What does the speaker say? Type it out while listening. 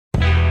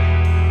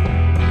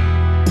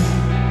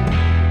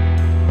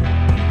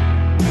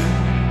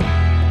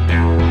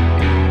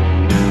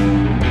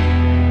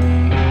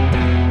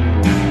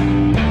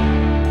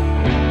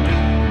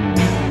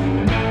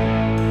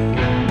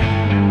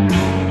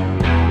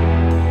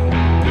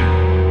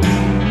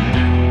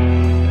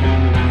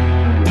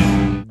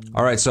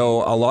Alright,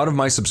 so a lot of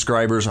my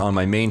subscribers on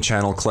my main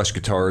channel,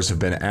 KleshGuitars, have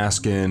been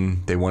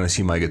asking, they want to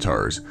see my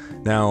guitars.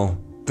 Now,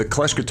 the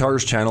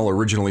KleshGuitars channel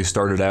originally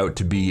started out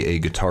to be a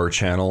guitar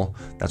channel.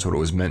 That's what it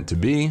was meant to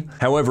be.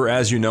 However,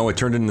 as you know, it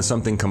turned into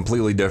something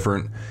completely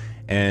different,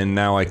 and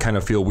now I kind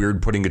of feel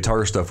weird putting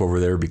guitar stuff over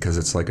there because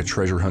it's like a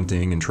treasure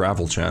hunting and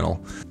travel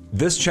channel.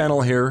 This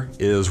channel here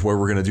is where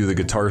we're going to do the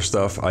guitar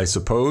stuff, I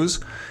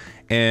suppose.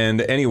 And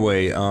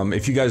anyway,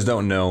 if you guys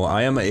don't know,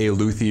 I am a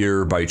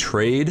luthier by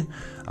trade.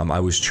 I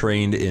was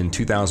trained in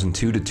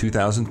 2002 to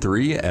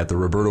 2003 at the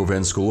Roberto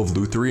Venn School of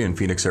Luthery in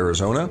Phoenix,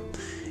 Arizona.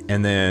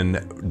 And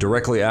then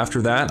directly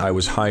after that, I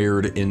was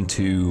hired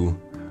into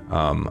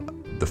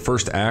the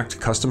First Act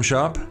custom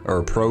shop,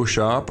 or pro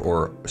shop,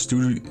 or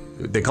studio.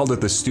 They called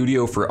it the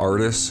Studio for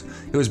Artists.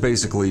 It was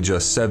basically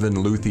just 7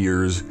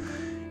 luthiers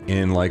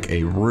in like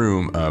a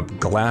room, a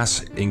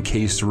glass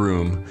encased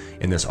room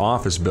in this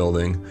office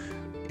building.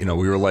 You know,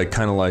 we were like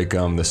kind of like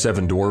the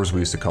 7 dwarves,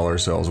 we used to call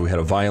ourselves. We had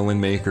a violin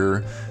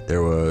maker,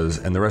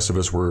 and the rest of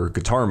us were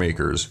guitar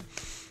makers.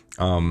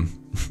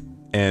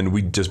 And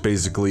we just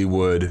basically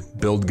would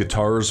build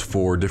guitars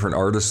for different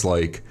artists.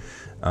 Like,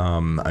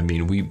 I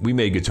mean, we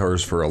made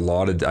guitars for a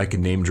lot of, I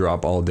could name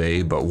drop all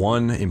day, but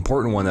one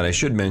important one that I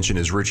should mention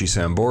is Richie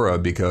Sambora,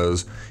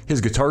 because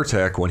his guitar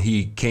tech, when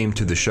he came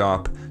to the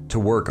shop to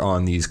work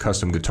on these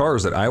custom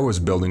guitars that I was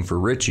building for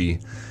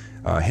Richie,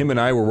 him and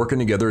I were working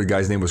together. The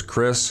guy's name was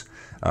Chris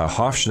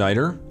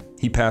Hofschneider.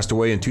 He passed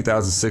away in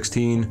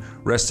 2016.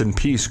 Rest in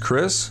peace,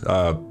 Chris.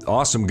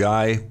 Awesome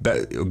guy,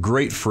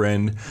 great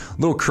friend. A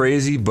little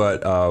crazy,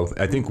 but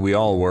I think we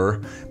all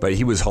were. But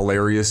he was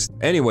hilarious.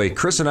 Anyway,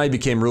 Chris and I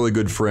became really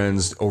good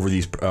friends over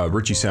these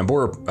Richie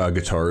Sambora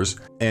guitars.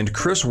 And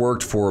Chris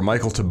worked for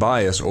Michael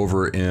Tobias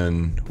over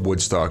in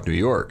Woodstock, New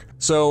York.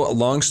 So,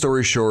 long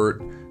story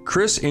short,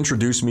 Chris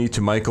introduced me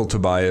to Michael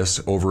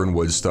Tobias over in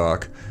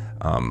Woodstock.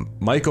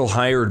 Michael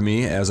hired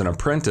me as an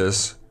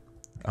apprentice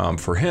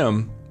for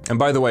him. And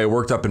by the way, I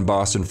worked up in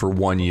Boston for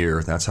 1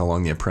 year. That's how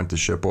long the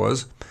apprenticeship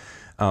was.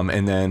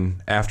 And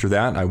then after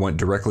that, I went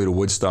directly to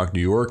Woodstock,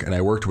 New York, and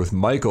I worked with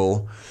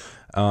Michael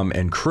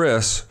and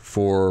Chris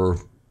for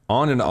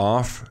on and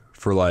off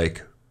for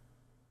like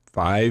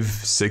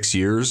 5-6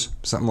 years,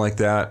 something like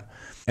that.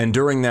 And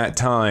during that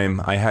time,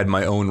 I had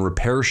my own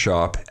repair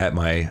shop at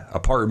my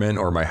apartment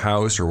or my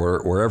house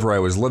or wherever I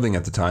was living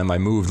at the time. I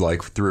moved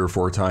like 3 or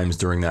 4 times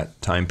during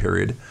that time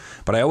period.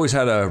 But I always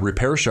had a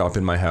repair shop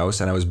in my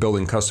house, and I was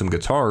building custom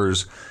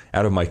guitars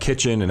out of my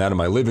kitchen and out of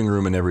my living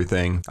room and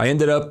everything. I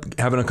ended up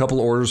having a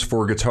couple orders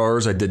for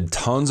guitars. I did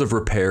tons of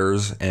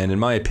repairs, and in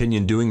my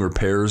opinion, doing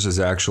repairs is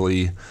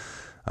actually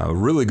a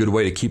really good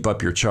way to keep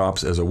up your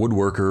chops as a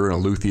woodworker and a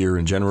luthier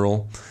in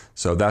general.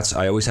 So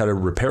I always had a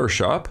repair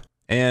shop.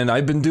 And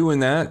I've been doing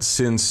that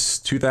since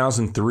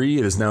 2003.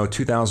 It is now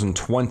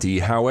 2020.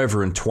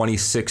 However, in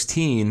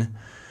 2016,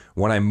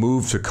 when I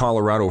moved to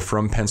Colorado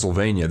from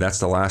Pennsylvania, that's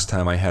the last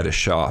time I had a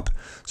shop.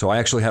 So I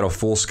actually had a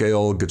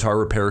full-scale guitar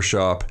repair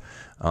shop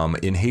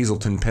in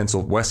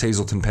West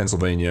Hazleton,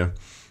 Pennsylvania.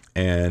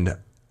 And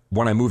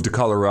when I moved to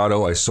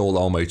Colorado, I sold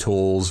all my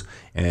tools,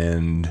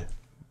 and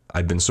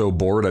I've been so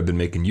bored, I've been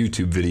making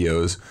YouTube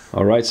videos.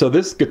 All right, so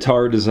this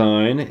guitar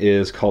design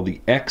is called the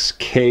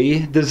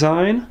XK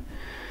design.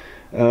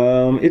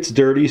 It's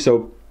dirty,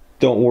 so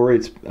don't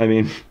worry.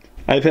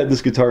 I've had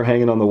this guitar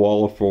hanging on the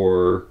wall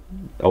for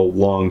a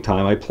long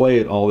time. I play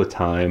it all the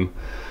time.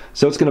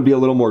 So it's going to be a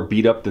little more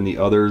beat up than the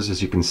others,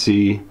 as you can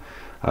see.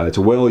 It's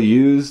well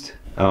used,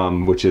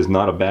 which is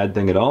not a bad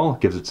thing at all.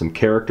 It gives it some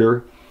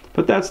character.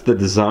 But that's the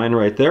design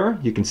right there.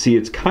 You can see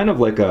it's kind of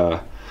like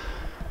a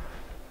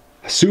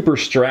super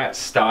Strat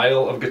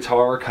style of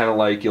guitar, kind of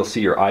like you'll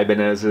see your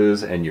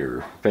Ibanez's and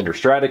your Fender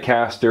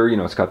Stratocaster. You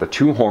know, it's got the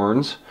 2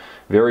 horns.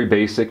 Very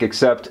basic,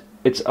 except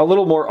it's a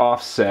little more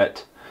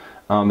offset.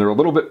 They're a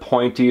little bit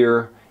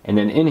pointier, and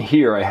then in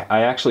here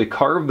I actually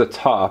carved the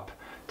top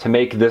to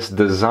make this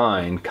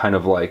design kind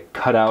of like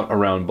cut out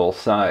around both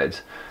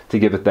sides to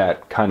give it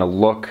that kind of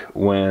look.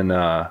 When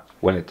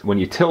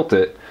you tilt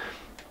it,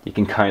 you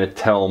can kind of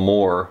tell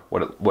more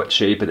what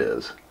shape it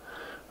is,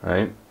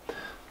 right?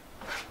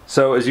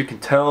 So as you can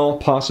tell,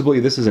 possibly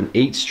this is an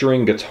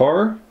 8-string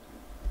guitar.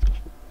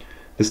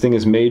 This thing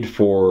is made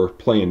for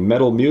playing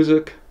metal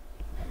music.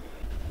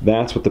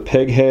 That's what the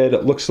peg head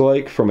looks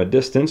like from a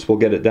distance. We'll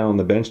get it down on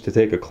the bench to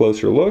take a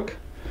closer look.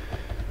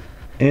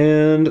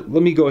 And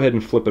let me go ahead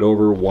and flip it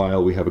over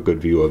while we have a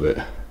good view of it.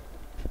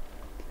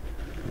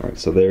 Alright,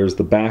 so there's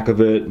the back of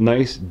it.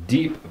 Nice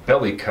deep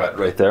belly cut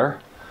right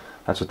there.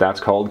 That's what that's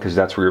called, because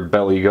that's where your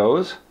belly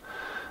goes.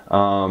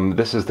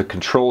 This is the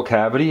control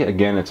cavity.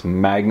 Again, it's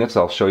magnets.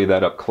 I'll show you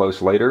that up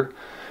close later.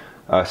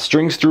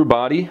 Strings through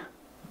body.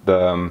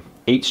 The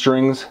 8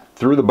 strings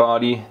through the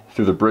body,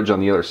 through the bridge on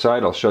the other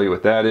side. I'll show you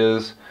what that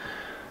is.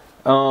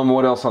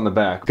 What else on the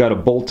back? Got a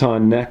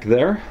bolt-on neck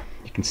there.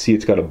 You can see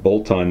it's got a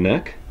bolt-on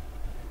neck.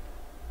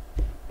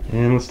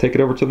 And let's take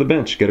it over to the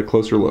bench, get a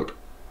closer look.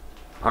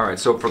 Alright,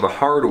 so for the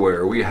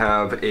hardware, we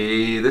have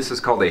this is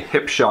called a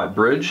Hipshot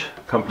bridge.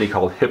 A company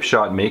called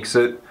Hipshot makes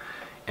it.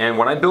 And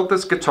when I built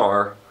this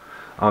guitar,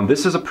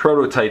 This is a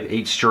prototype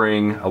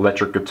 8-string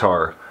electric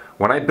guitar.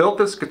 When I built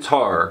this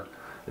guitar,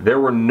 there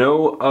were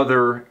no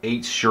other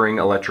 8-string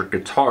electric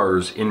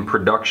guitars in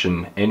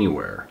production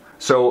anywhere.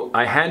 So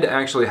I had to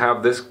actually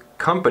have this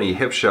company,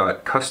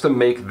 Hipshot, custom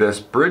make this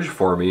bridge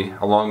for me,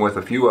 along with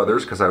a few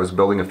others, because I was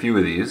building a few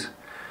of these.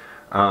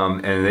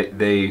 And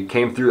they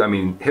came through. I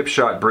mean,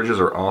 Hipshot bridges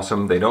are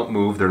awesome. They don't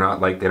move. They're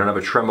not like, they don't have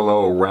a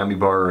tremolo or whammy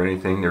bar or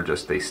anything.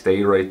 They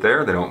stay right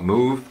there. They don't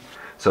move.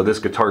 So this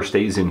guitar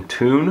stays in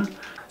tune.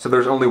 So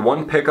there's only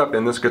one pickup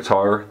in this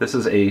guitar. This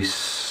is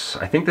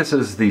I think this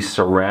is the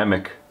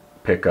ceramic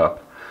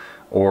pickup,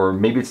 or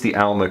maybe it's the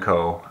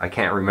Alnico. I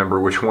can't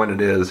remember which one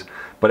it is,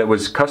 but it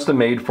was custom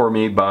made for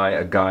me by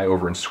a guy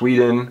over in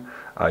Sweden.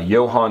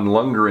 Johan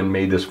Lundgren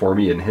made this for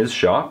me in his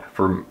shop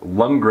for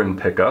Lundgren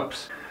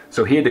pickups.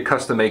 So he had to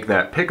custom make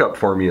that pickup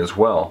for me as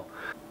well.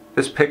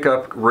 This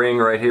pickup ring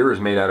right here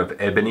is made out of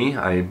ebony.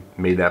 I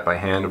made that by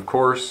hand, of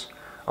course,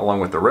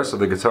 along with the rest of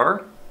the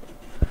guitar.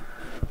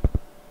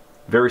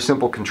 Very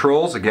simple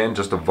controls. Again,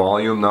 just a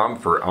volume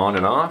knob for on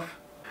and off.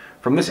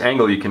 From this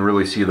angle, you can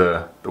really see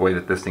the way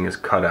that this thing is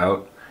cut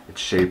out. It's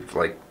shaped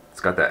like it's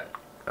got that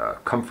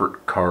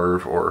comfort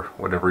carve, or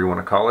whatever you want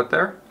to call it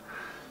there.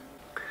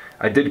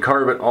 I did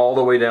carve it all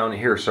the way down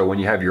here, so when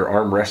you have your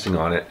arm resting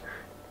on it,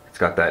 it's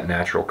got that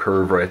natural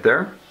curve right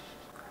there.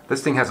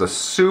 This thing has a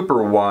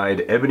super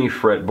wide ebony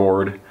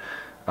fretboard.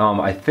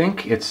 I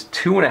think it's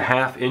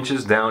 2.5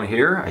 inches down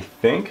here, I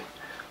think.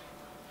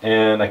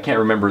 And I can't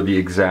remember the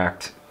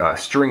exact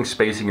string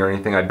spacing or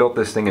anything. I built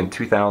this thing in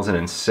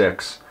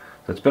 2006,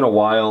 so it's been a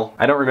while.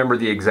 I don't remember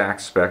the exact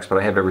specs, but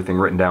I have everything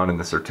written down in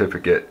the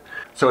certificate.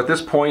 So at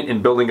this point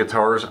in building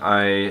guitars,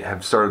 I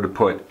have started to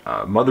put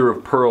mother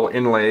of pearl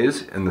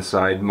inlays in the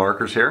side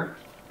markers here.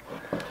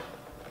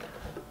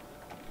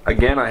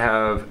 Again, I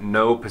have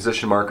no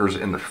position markers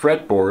in the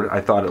fretboard.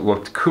 I thought it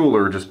looked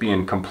cooler just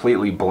being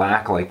completely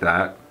black like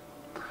that.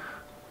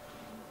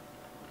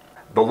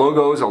 The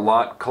logo is a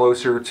lot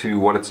closer to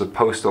what it's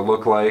supposed to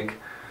look like.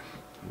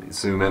 Let me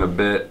zoom in a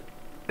bit.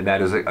 And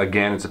that is,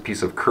 again, it's a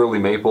piece of curly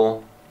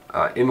maple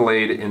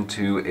inlaid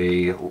into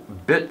a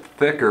bit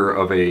thicker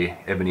of a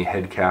ebony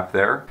head cap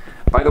there.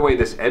 By the way,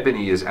 this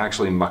ebony is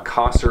actually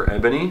Macassar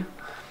ebony.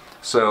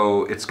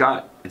 So it's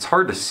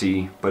hard to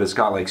see, but it's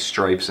got like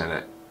stripes in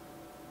it.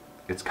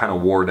 It's kind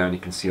of wore down. You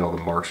can see all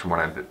the marks from when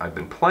I've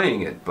been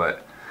playing it,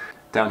 but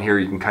down here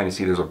you can kind of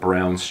see there's a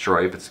brown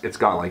stripe. It's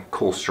got like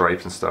cool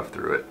stripes and stuff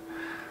through it.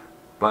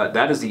 But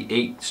that is the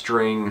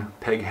 8-string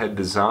peg head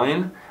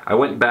design. I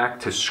went back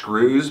to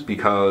screws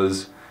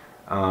because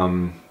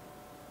when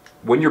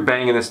you're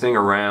banging this thing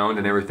around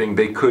and everything,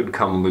 they could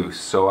come loose.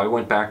 So I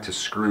went back to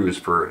screws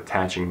for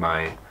attaching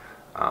my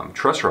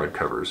truss rod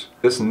covers.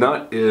 This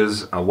nut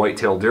is a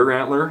whitetail deer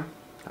antler.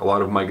 A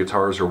lot of my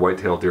guitars are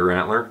whitetail deer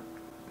antler.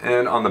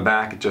 And on the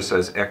back it just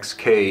says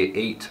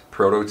XK-8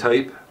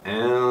 prototype.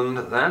 And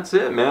that's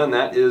it, man.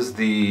 That is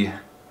the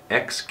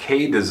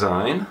XK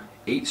design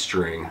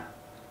 8-string.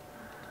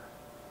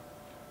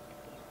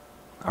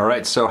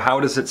 Alright, so how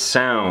does it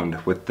sound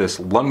with this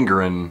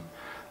Lundgren?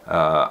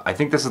 I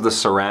think this is the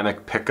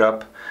ceramic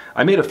pickup.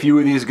 I made a few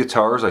of these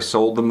guitars. I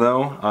sold them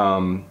though.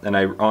 And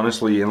I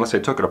honestly, unless I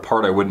took it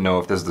apart, I wouldn't know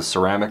if this is the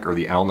ceramic or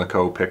the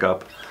Alnico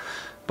pickup.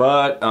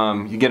 But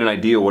you get an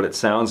idea what it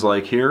sounds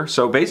like here.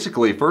 So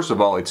basically, first of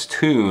all, it's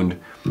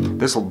tuned.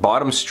 This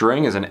bottom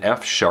string is an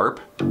F sharp.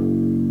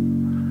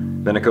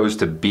 Then it goes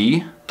to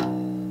B,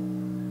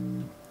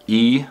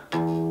 E,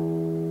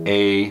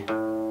 A,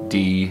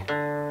 D,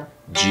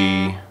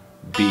 G,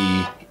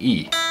 B,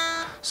 E.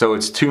 So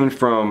it's tuned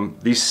from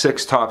these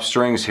 6 top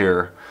strings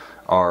here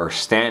are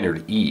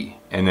standard E,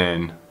 and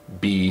then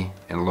B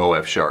and low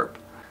F sharp.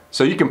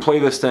 So you can play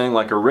this thing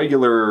like a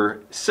regular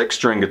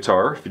 6-string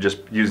guitar if you just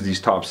use these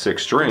top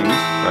 6 strings,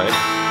 right?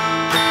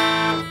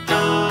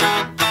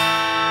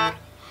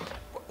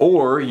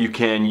 Or you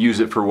can use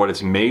it for what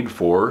it's made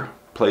for,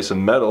 play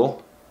some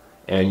metal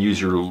and use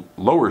your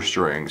lower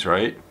strings,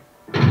 right?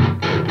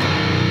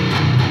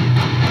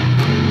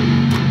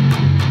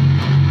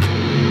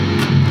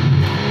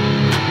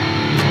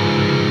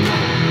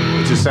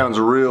 It just sounds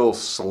real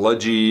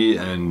sludgy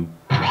and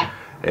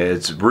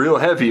it's real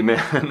heavy,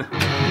 man.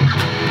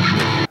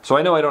 So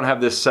I know I don't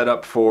have this set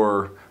up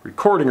for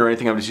recording or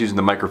anything, I'm just using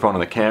the microphone on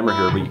the camera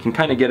here, but you can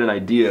kind of get an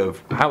idea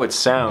of how it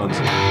sounds.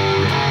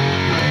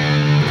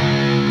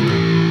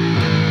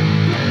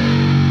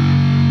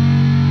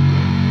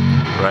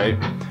 Right?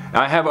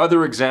 I have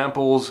other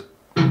examples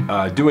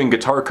doing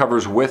guitar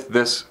covers with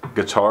this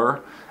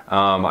guitar.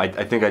 I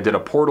think I did a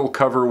Portal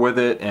cover with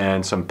it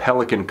and some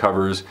Pelican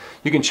covers.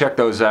 You can check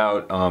those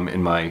out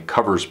in my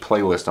covers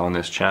playlist on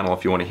this channel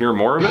if you want to hear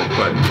more of it.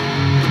 But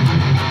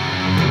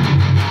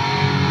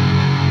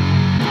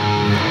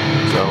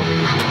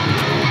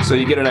so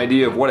you get an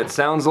idea of what it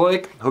sounds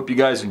like. Hope you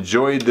guys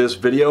enjoyed this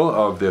video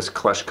of this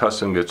Klesh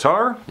custom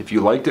guitar. If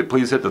you liked it,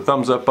 please hit the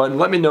thumbs up button.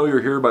 Let me know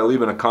you're here by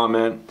leaving a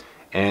comment.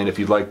 And if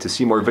you'd like to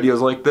see more videos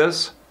like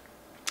this,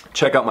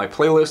 check out my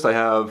playlist. I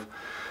have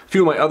a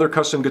few of my other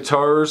custom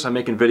guitars. I'm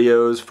making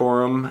videos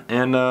for them.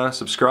 And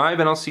subscribe,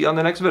 and I'll see you on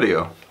the next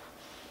video.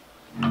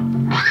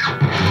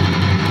 Wow.